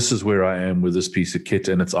do, this is where I am with this piece of kit,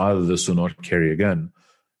 and it's either this or not carry a gun.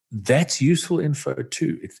 That's useful info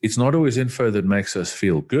too. It's not always info that makes us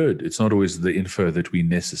feel good. It's not always the info that we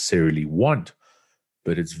necessarily want,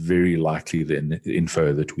 but it's very likely the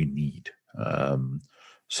info that we need.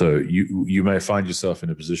 So you may find yourself in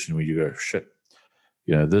a position where you go, shit,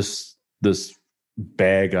 this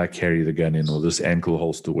bag I carry the gun in, or this ankle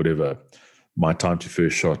holster, whatever, my time to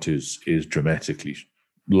first shot is dramatically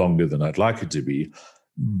longer than I'd like it to be,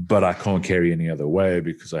 but I can't carry any other way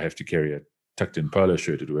because I have to carry a tucked in polo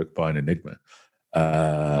shirt at work by an Enigma.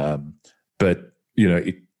 But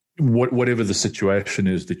whatever the situation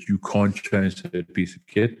is that you can't change that piece of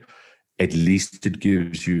kit, at least it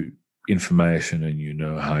gives you information, and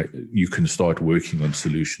how you can start working on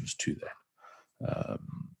solutions to that.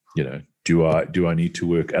 Do I need to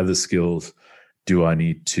work other skills? Do I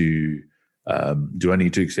need to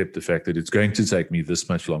accept the fact that it's going to take me this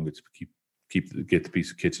much longer to get the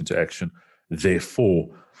piece of kit into action? Therefore,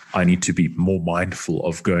 I need to be more mindful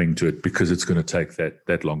of going to it because it's going to take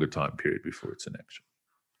that longer time period before it's in action.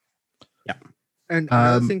 Yeah. And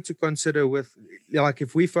another thing to consider with, like,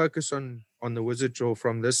 if we focus on the Wizard drill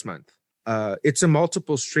from this month, it's a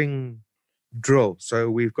multiple string drill. So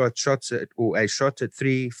we've got a shot at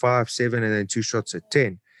 3, 5, 7, and then 2 shots at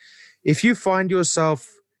 10. If you find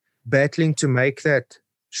yourself battling to make that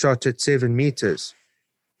shot at 7 meters,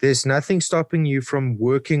 there's nothing stopping you from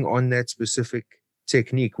working on that specific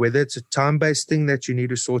technique, whether it's a time-based thing that you need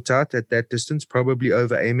to sort out at that distance, probably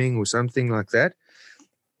over-aiming or something like that.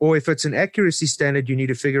 Or if it's an accuracy standard, you need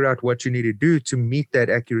to figure out what you need to do to meet that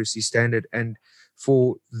accuracy standard. And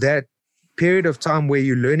for that period of time where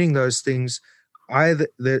you're learning those things, either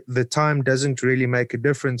the time doesn't really make a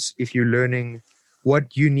difference if you're learning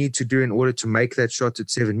what you need to do in order to make that shot at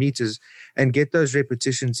 7 meters and get those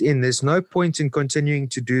repetitions in. There's no point in continuing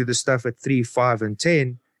to do the stuff at 3, 5, and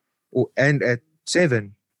 10 and at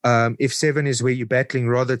 7. If 7 is where you're battling,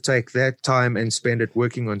 rather take that time and spend it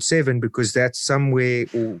working on 7, because that's somewhere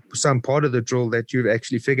or some part of the drill that you've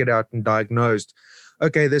actually figured out and diagnosed.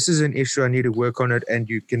 Okay, this is an issue, I need to work on it, and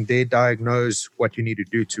you can there diagnose what you need to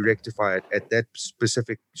do to rectify it at that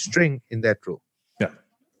specific string in that drill.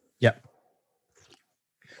 Yeah.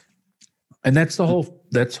 And that's the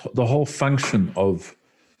whole function of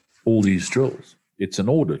all these drills. It's an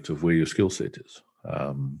audit of where your skill set is.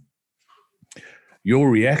 Your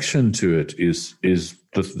reaction to it is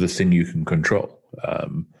the thing you can control.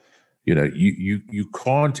 You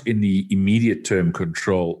can't in the immediate term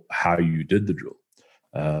control how you did the drill.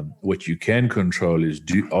 What you can control is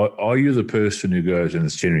are you the person who goes, and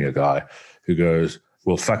it's generally a guy who goes,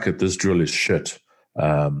 well, fuck it, this drill is shit.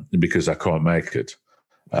 because I can't make it.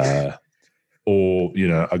 Or,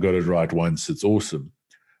 I got it right once, it's awesome.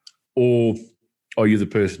 Or are you the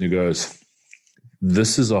person who goes,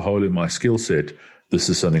 this is a hole in my skill set, this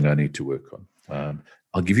is something I need to work on?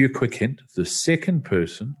 I'll give you a quick hint. The second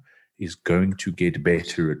person is going to get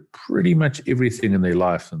better at pretty much everything in their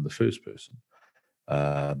life than the first person.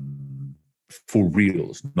 For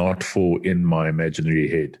reals, not for in my imaginary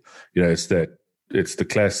head. It's the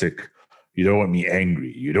classic, you don't want me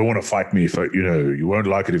angry. You don't want to fight me if you won't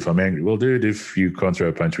like it if I'm angry. Well, dude, if you can't throw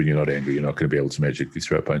a punch when you're not angry, you're not going to be able to magically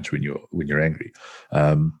throw a punch when you're angry.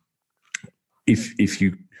 If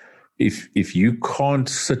you can't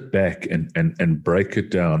sit back and break it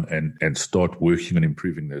down and start working on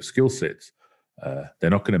improving those skill sets, they're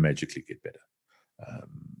not going to magically get better.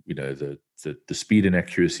 The speed and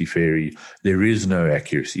accuracy fairy, there is no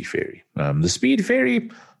accuracy fairy. The speed fairy,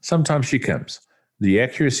 sometimes she comes. The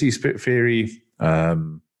accuracy fairy,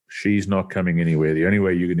 she's not coming anywhere. The only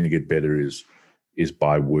way you're going to get better is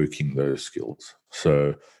by working those skills.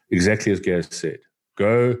 So exactly as Gaz said,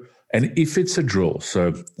 go. And if it's a drill,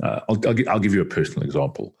 so I'll give you a personal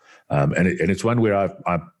example. And it's one where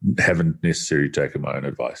I haven't necessarily taken my own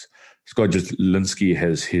advice. Scott Linsky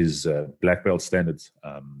has his black belt standards.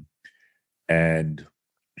 And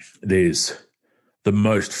there's the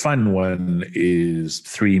most fun one is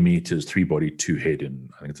 3 meters, 3 body, 2 head,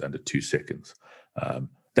 and I think it's under 2 seconds.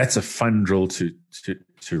 That's a fun drill to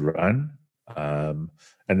run. And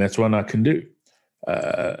that's one I can do.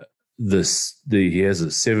 He has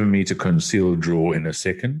a 7 meter concealed draw in a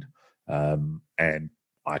second. And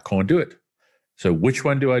I can't do it. So which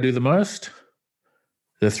one do I do the most?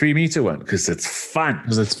 The 3 meter one, because it's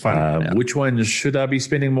fun. Which one should I be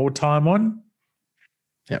spending more time on?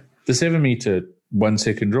 Yeah, the 7 meter 1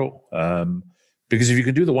 second draw. Because if you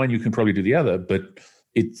can do the one, you can probably do the other. But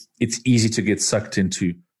it's easy to get sucked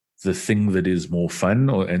into the thing that is more fun,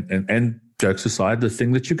 and jokes aside, the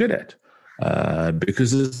thing that you're good at.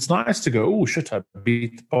 Because it's nice to go, oh shit, I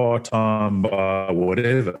beat part-time by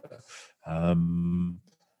whatever.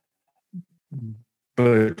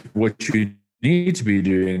 But what you need to be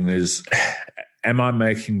doing is, am I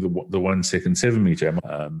making the 1 second 7 meter?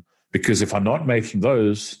 Because if I'm not making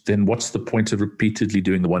those, then what's the point of repeatedly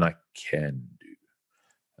doing the one I can do?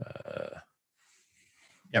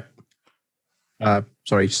 Yep.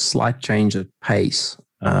 Sorry, slight change of pace.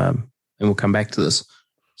 And we'll come back to this.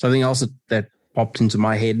 Something else that popped into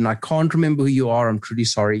my head, and I can't remember who you are. I'm truly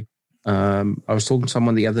sorry. I was talking to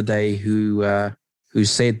someone the other day who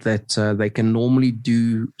said that they can normally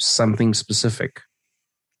do something specific,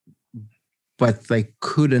 but they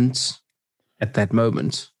couldn't at that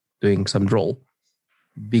moment doing some drill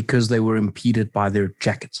because they were impeded by their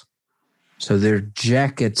jacket. So their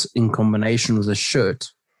jacket in combination with the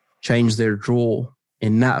shirt changed their draw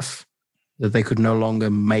enough that they could no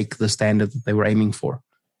longer make the standard that they were aiming for.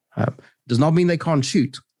 Does not mean they can't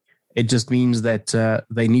shoot. It just means that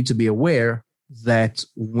they need to be aware that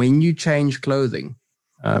when you change clothing,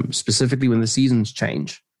 specifically when the seasons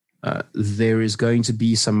change, there is going to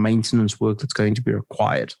be some maintenance work that's going to be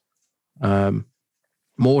required.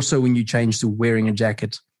 More so when you change to wearing a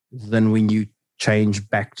jacket than when you change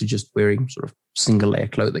back to just wearing sort of single layer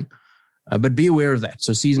clothing. But be aware of that.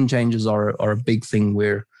 So season changes are a big thing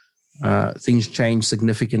where things change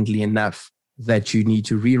significantly enough that you need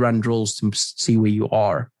to rerun drills to see where you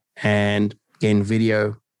are and gain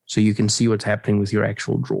video so you can see what's happening with your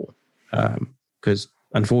actual draw. Because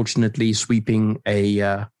unfortunately, sweeping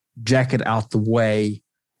a jacket out the way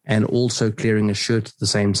and also clearing a shirt at the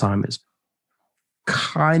same time is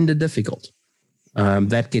kind of difficult.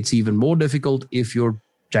 That gets even more difficult if your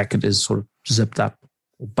jacket is sort of zipped up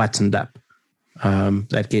or buttoned up.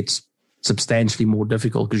 That gets substantially more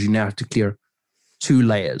difficult because you now have to clear 2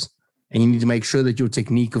 layers. And you need to make sure that your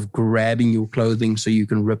technique of grabbing your clothing so you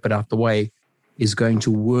can rip it out the way is going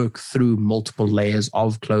to work through multiple layers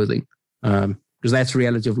of clothing. Because that's the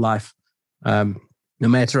reality of life. No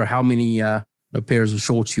matter how many pairs of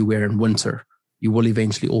shorts you wear in winter, you will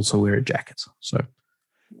eventually also wear a jacket. So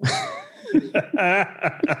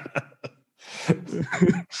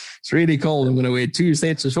it's really cold. I'm going to wear 2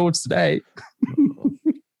 sets of shorts today.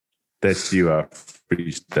 That's you are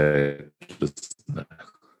free state listener.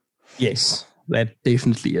 Yes, that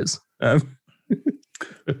definitely is.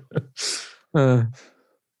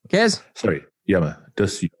 Kaz? Sorry, Yama.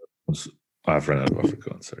 Just I've run out of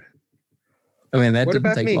Afrikaans. Sorry. I mean, that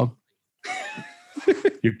didn't take long.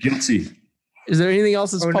 You're guilty. Is there anything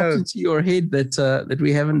else that's popped into your head that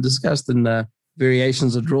we haven't discussed in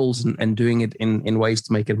variations of drills and doing it in ways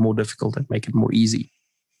to make it more difficult and make it more easy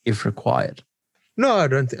if required? No, I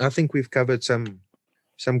don't think. I think we've covered some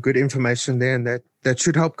some good information there, and that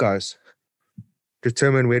should help guys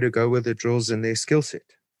determine where to go with the drills and their skill set.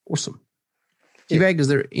 Awesome. T-Bag, is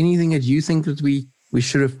there anything that you think that we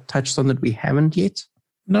should have touched on that we haven't yet?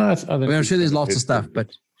 No, I think I'm sure there's lots of stuff,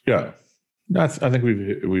 but yeah, no, I think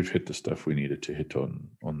we've hit the stuff we needed to hit on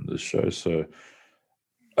this show. So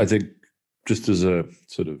I think just as a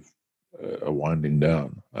sort of a winding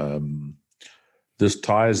down, this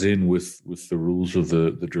ties in with the rules of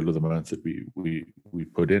the drill of the month that we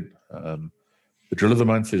put in. The drill of the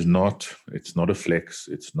month is not a flex.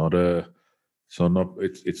 It's not a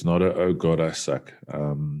oh God, I suck.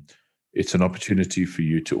 It's an opportunity for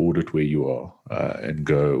you to audit where you are and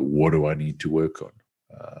go, what do I need to work on?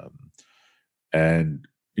 And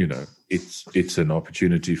it's an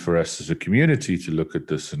opportunity for us as a community to look at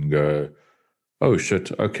this and go, oh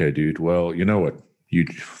shit, okay, dude. Well, you know what?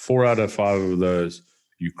 4 out of 5 of those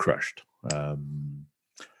you crushed.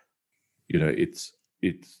 It's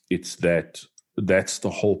that's the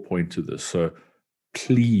whole point of this. So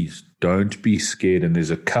please don't be scared. And there's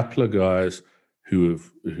a couple of guys who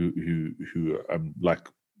like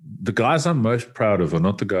the guys I'm most proud of are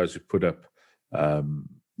not the guys who put up, I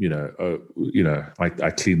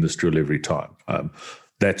clean this drill every time.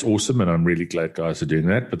 That's awesome, and I'm really glad guys are doing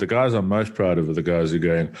that. But the guys I'm most proud of are the guys who are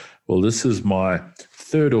going, well, this is my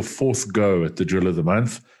 3rd or 4th go at the drill of the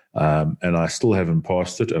month, and I still haven't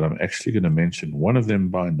passed it. And I'm actually going to mention one of them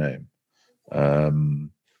by name.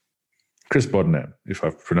 Chris Bodnam. If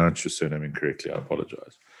I've pronounced your surname incorrectly, I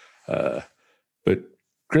apologize. But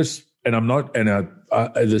Chris, and I'm not, and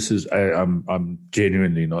I'm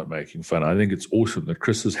genuinely not making fun. I think it's awesome that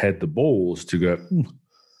Chris has had the balls to go,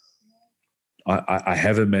 I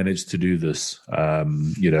haven't managed to do this. I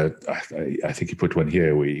think he put one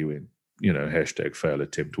here where he went, hashtag fail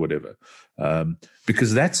attempt, whatever.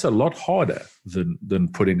 Because that's a lot harder than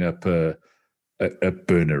putting up a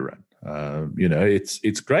burner run.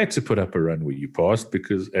 It's great to put up a run where you passed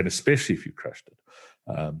and especially if you crushed it.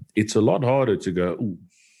 It's a lot harder to go, ooh,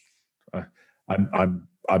 I'm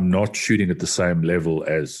not shooting at the same level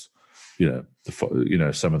as,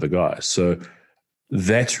 some of the guys. So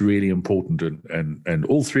that's really important. And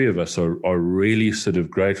all 3 of us are really sort of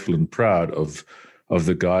grateful and proud of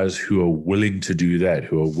the guys who are willing to do that,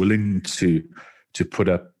 who are willing to put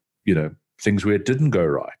up, things where it didn't go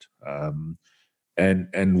right.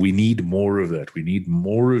 And we need more of that. We need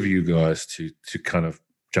more of you guys to kind of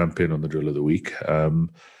jump in on the drill of the week or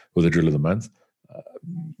the drill of the month,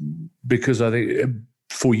 because I think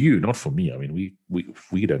for you, not for me. I mean,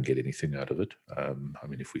 we don't get anything out of it.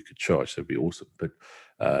 If we could charge, that'd be awesome. But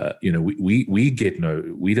we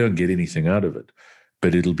don't get anything out of it.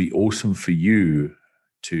 But it'll be awesome for you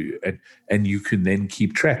to, and you can then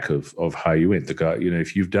keep track of how you went. The guy,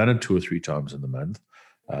 if you've done it 2 or 3 times in the month.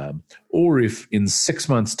 Or if in 6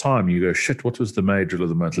 months' time you go, shit, what was the May drill of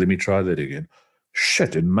the month? Let me try that again.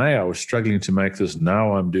 Shit, in May I was struggling to make this.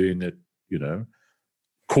 Now I'm doing it,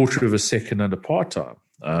 quarter of a second under part-time.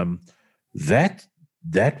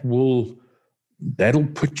 That'll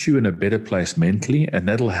put you in a better place mentally, and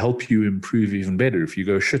that'll help you improve even better. If you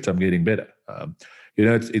go, shit, I'm getting better.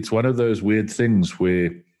 It's one of those weird things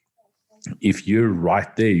where if you're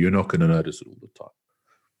right there, you're not going to notice it all the time.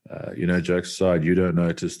 Jokes aside, you don't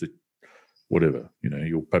notice that whatever,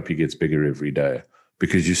 your puppy gets bigger every day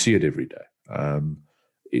because you see it every day.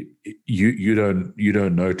 You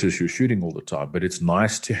don't notice you're shooting all the time, but it's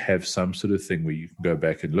nice to have some sort of thing where you can go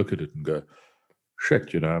back and look at it and go,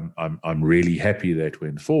 shit, I'm really happy that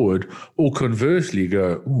went forward. Or conversely,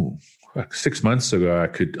 go, ooh, 6 months ago I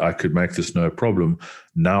could make this no problem.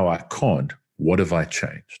 Now I can't. What have I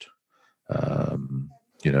changed?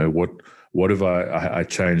 What have I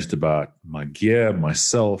changed about my gear,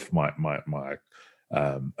 myself, my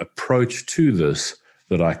approach to this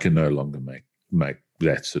that I can no longer make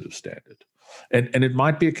that sort of standard? And it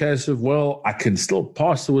might be a case of, well, I can still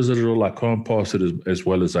pass the wizard drill. I can't pass it as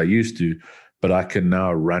well as I used to, but I can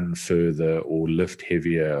now run further or lift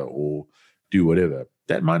heavier or do whatever.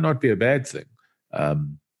 That might not be a bad thing.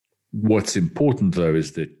 What's important, though,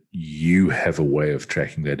 is that you have a way of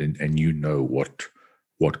tracking that and you know what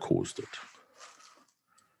caused it.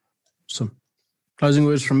 So, closing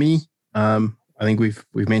words from me. I think we've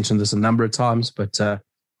mentioned this a number of times, but if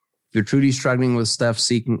you're truly struggling with stuff,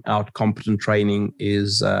 seeking out competent training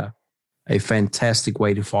is a fantastic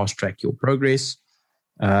way to fast track your progress.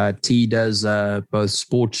 T does both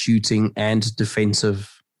sports shooting and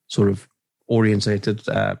defensive sort of orientated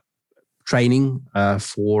training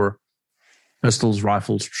for pistols,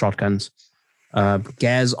 rifles, shotguns.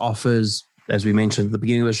 Gaz offers, as we mentioned at the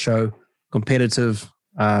beginning of the show, competitive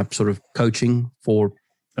sort of coaching for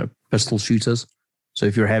pistol shooters. So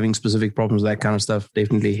if you're having specific problems with that kind of stuff,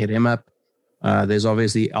 definitely hit him up. There's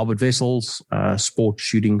obviously Albert Vessels, sport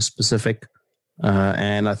shooting specific,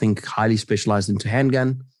 and I think highly specialized into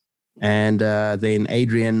handgun. And then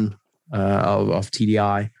Adrian of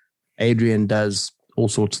TDI. Adrian does all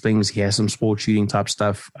sorts of things. He has some sport shooting type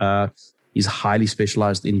stuff. He's highly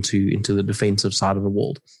specialized into the defensive side of the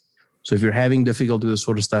world. So if you're having difficulty with this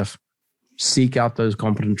sort of stuff, seek out those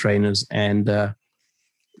competent trainers and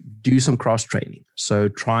do some cross training. So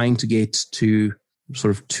trying to get to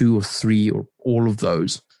sort of 2 or 3 or all of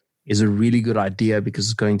those is a really good idea, because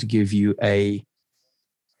it's going to give you a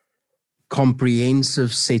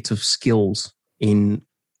comprehensive set of skills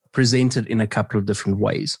presented in a couple of different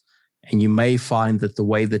ways. And you may find that the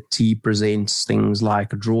way that T presents things like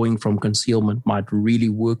drawing from concealment might really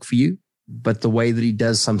work for you, but the way that he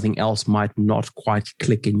does something else might not quite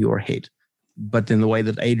click in your head. But then the way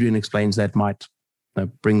that Adrian explains that might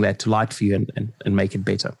bring that to light for you and make it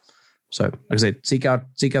better. So, like I said, seek out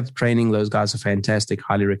the training. Those guys are fantastic.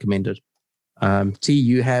 Highly recommended. T,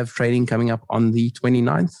 you have training coming up on the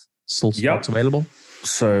 29th. Still spots available.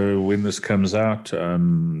 So when this comes out,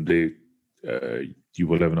 you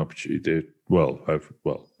will have an opportunity.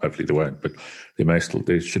 Hopefully there won't, but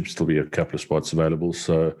there should still be a couple of spots available.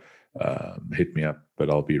 So hit me up. But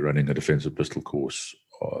I'll be running a defensive pistol course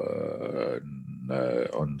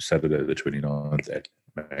on Saturday the 29th at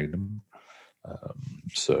Magnum.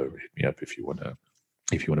 So hit me up if you want to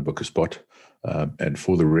book a spot. And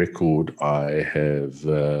for the record, I have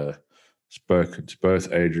spoken to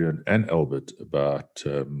both Adrian and Albert about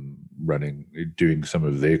doing some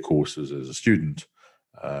of their courses as a student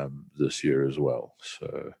this year as well.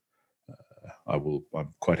 So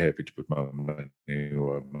I'm quite happy to put my money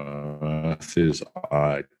where my mouth is.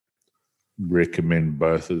 I recommend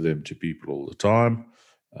both of them to people all the time.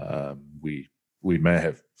 We may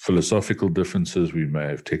have philosophical differences, we may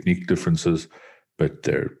have technique differences, but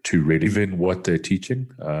they're too ready in what they're teaching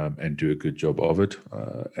and do a good job of it.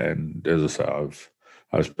 And as I say,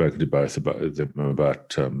 I've spoken to both about them about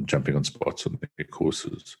jumping on spots on their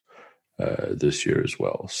courses this year as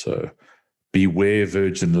well. So beware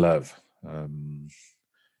virgin love.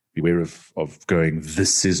 Beware of going,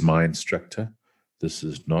 this is my instructor. This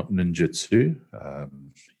is not ninjutsu.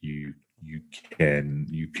 You can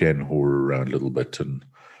whore around a little bit and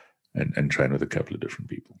train with a couple of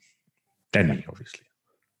different people. And me, obviously.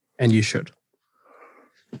 And you should.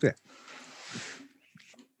 Yeah.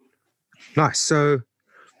 Nice. So,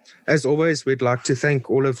 as always, we'd like to thank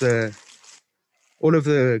all of the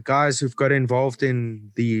guys who've got involved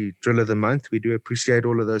in the Drill of the Month. We do appreciate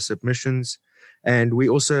all of those submissions. And we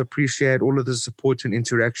also appreciate all of the support and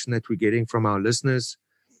interaction that we're getting from our listeners.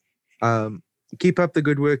 Keep up the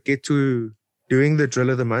good work. Get to doing the Drill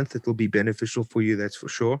of the Month. It will be beneficial for you, that's for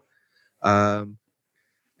sure.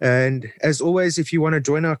 And as always, if you want to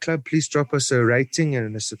join our club, please drop us a rating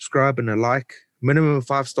and a subscribe and a like. Minimum of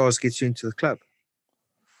 5 stars gets you into the club.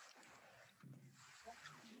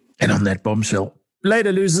 And on that bombshell,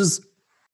 later, losers.